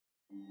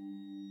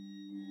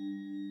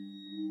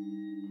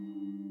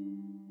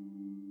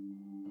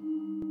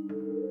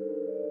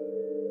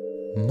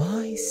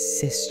My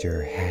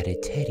sister had a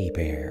teddy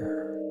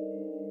bear.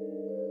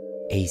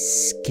 A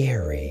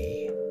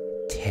scary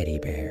teddy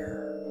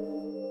bear.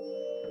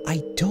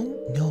 I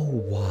don't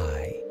know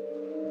why,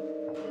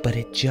 but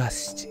it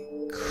just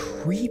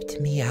creeped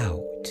me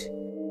out.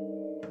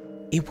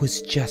 It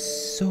was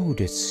just so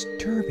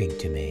disturbing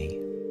to me.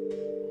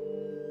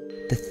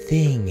 The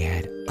thing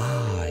had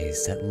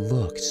eyes that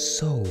looked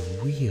so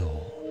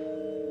real.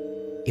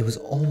 It was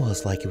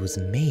almost like it was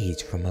made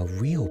from a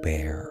real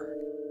bear,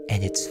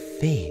 and its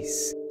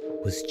face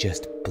was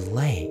just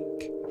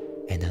blank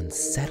and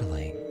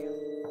unsettling.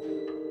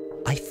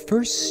 I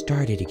first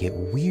started to get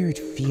weird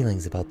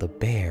feelings about the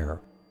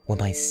bear when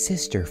my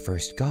sister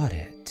first got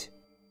it.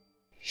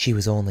 She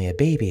was only a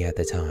baby at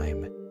the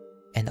time,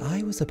 and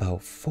I was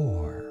about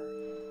 4.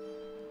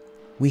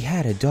 We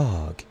had a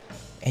dog,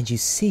 and you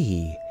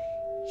see,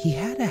 he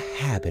had a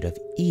habit of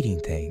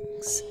eating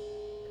things,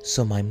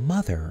 so my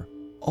mother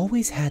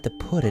always had to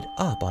put it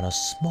up on a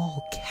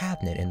small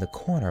cabinet in the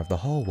corner of the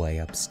hallway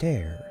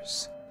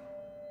upstairs.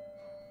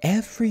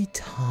 Every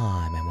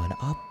time I went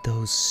up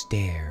those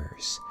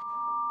stairs,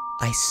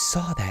 I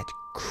saw that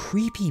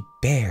creepy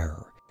bear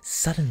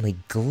suddenly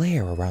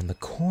glare around the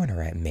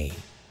corner at me,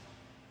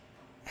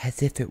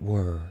 as if it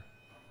were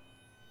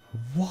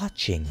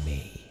watching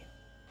me.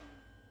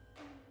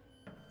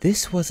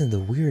 This wasn't the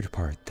weird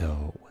part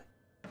though.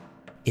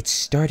 It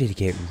started to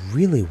get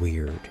really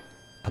weird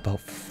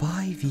about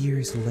 5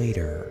 years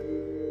later,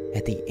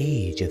 at the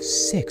age of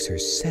 6 or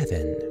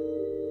 7.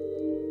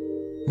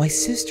 My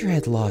sister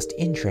had lost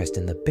interest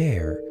in the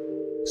bear,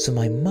 so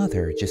my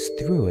mother just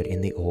threw it in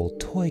the old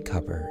toy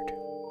cupboard.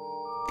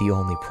 The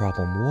only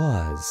problem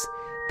was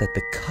that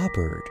the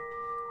cupboard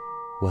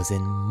was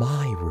in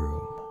my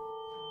room.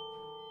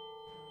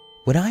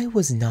 When I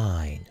was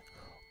 9,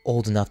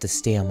 old enough to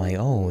stay on my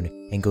own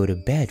and go to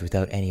bed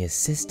without any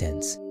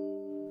assistance,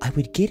 I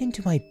would get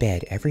into my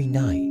bed every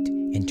night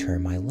and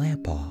turn my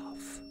lamp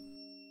off.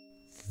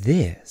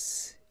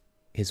 This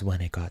is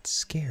when it got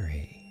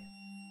scary.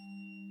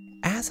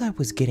 As I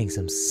was getting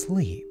some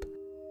sleep,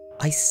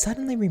 I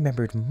suddenly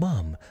remembered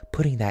Mum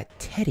putting that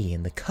teddy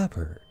in the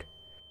cupboard.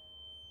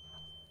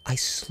 I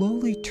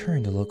slowly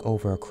turned to look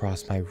over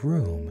across my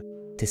room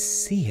to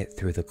see it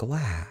through the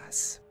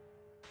glass.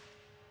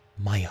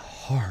 My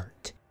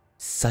heart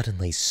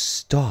suddenly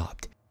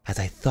stopped as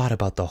I thought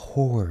about the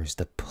horrors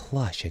the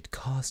plush had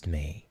caused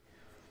me.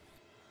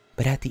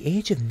 But at the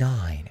age of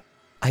 9,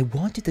 I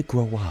wanted to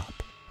grow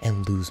up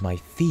and lose my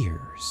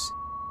fears,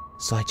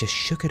 so I just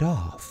shook it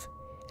off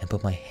and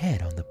put my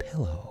head on the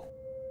pillow.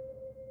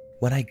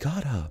 When I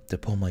got up to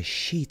pull my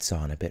sheets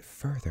on a bit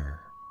further,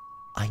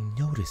 I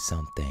noticed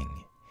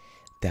something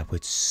that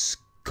would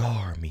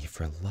scar me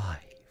for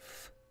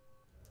life.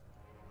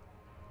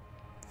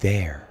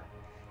 There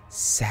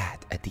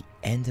sat at the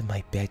end of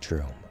my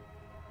bedroom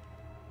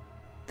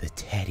the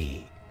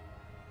teddy.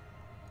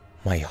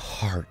 My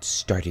heart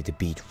started to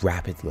beat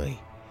rapidly.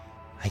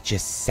 I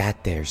just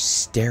sat there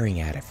staring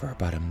at it for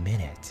about a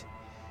minute.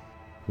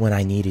 When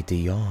I needed to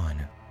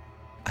yawn,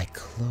 I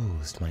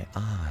closed my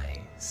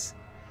eyes.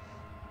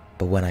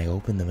 But when I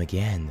opened them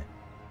again,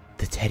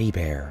 the teddy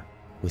bear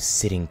was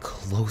sitting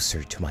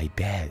closer to my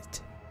bed.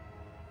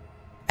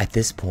 At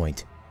this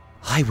point,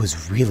 I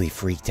was really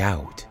freaked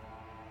out.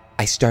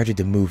 I started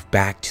to move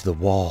back to the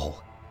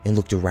wall and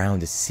looked around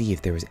to see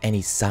if there was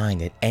any sign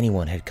that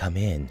anyone had come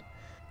in.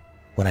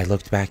 When I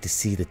looked back to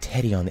see the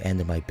teddy on the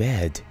end of my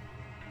bed,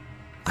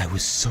 I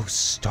was so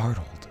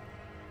startled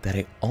that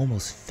I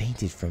almost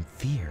fainted from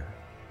fear.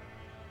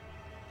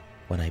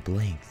 When I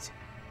blinked,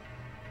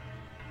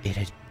 it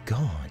had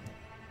gone.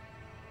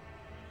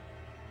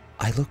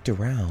 I looked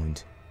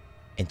around,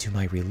 and to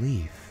my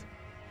relief,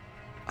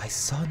 I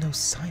saw no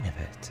sign of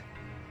it.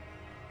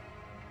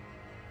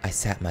 I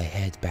sat my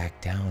head back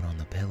down on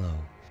the pillow,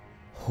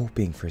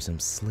 hoping for some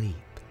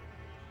sleep.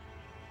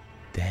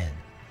 Then,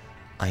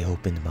 I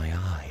opened my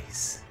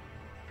eyes.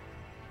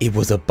 It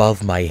was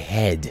above my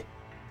head,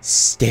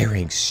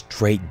 staring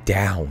straight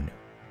down.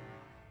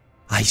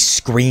 I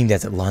screamed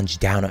as it lunged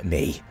down at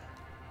me.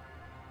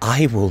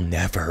 I will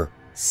never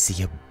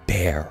see a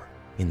bear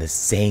in the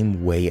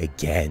same way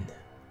again.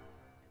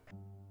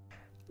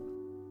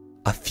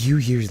 A few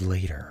years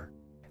later,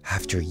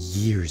 after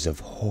years of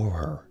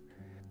horror,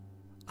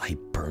 I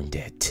burned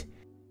it.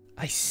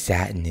 I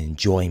sat in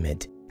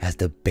enjoyment as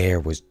the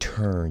bear was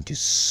turned to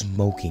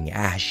smoking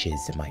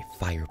ashes in my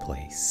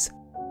fireplace.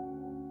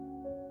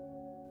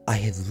 I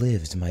had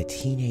lived my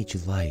teenage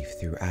life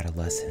through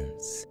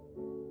adolescence.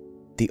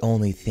 The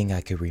only thing I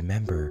could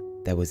remember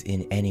that was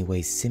in any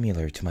way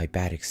similar to my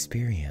bad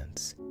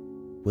experience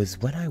was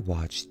when I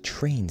watched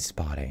Train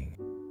Spotting.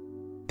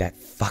 That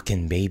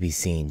fucking baby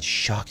scene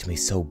shocked me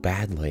so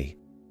badly,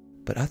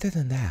 but other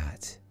than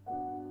that,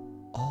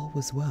 all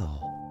was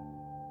well.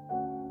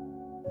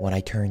 When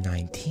I turned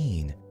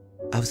 19,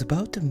 I was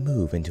about to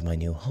move into my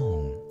new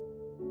home.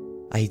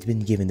 I had been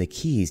given the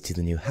keys to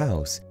the new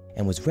house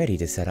and was ready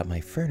to set up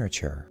my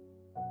furniture.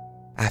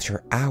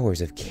 After hours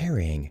of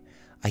carrying,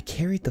 I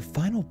carried the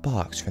final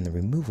box from the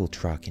removal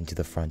truck into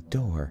the front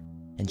door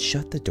and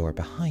shut the door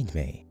behind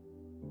me.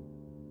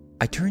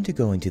 I turned to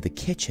go into the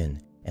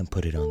kitchen and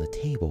put it on the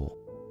table.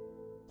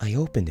 I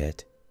opened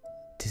it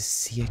to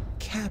see a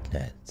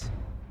cabinet.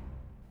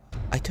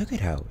 I took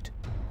it out,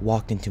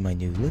 walked into my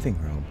new living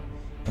room,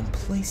 and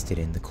placed it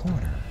in the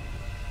corner.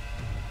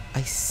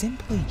 I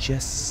simply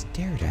just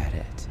stared at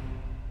it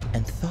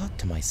and thought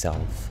to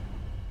myself,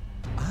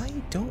 I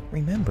don't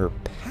remember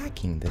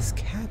packing this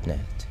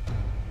cabinet.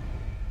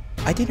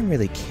 I didn't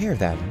really care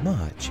that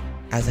much,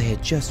 as I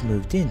had just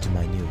moved into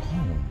my new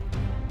home.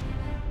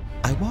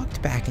 I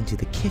walked back into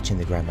the kitchen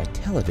to grab my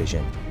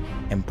television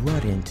and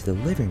brought it into the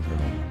living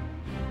room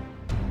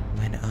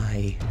when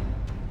I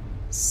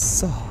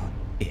saw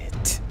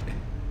it.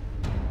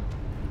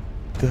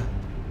 The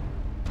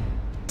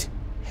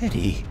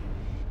teddy.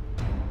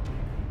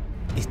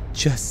 It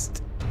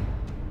just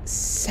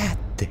sat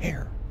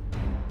there,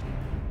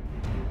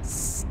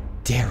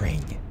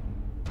 staring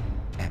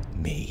at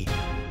me.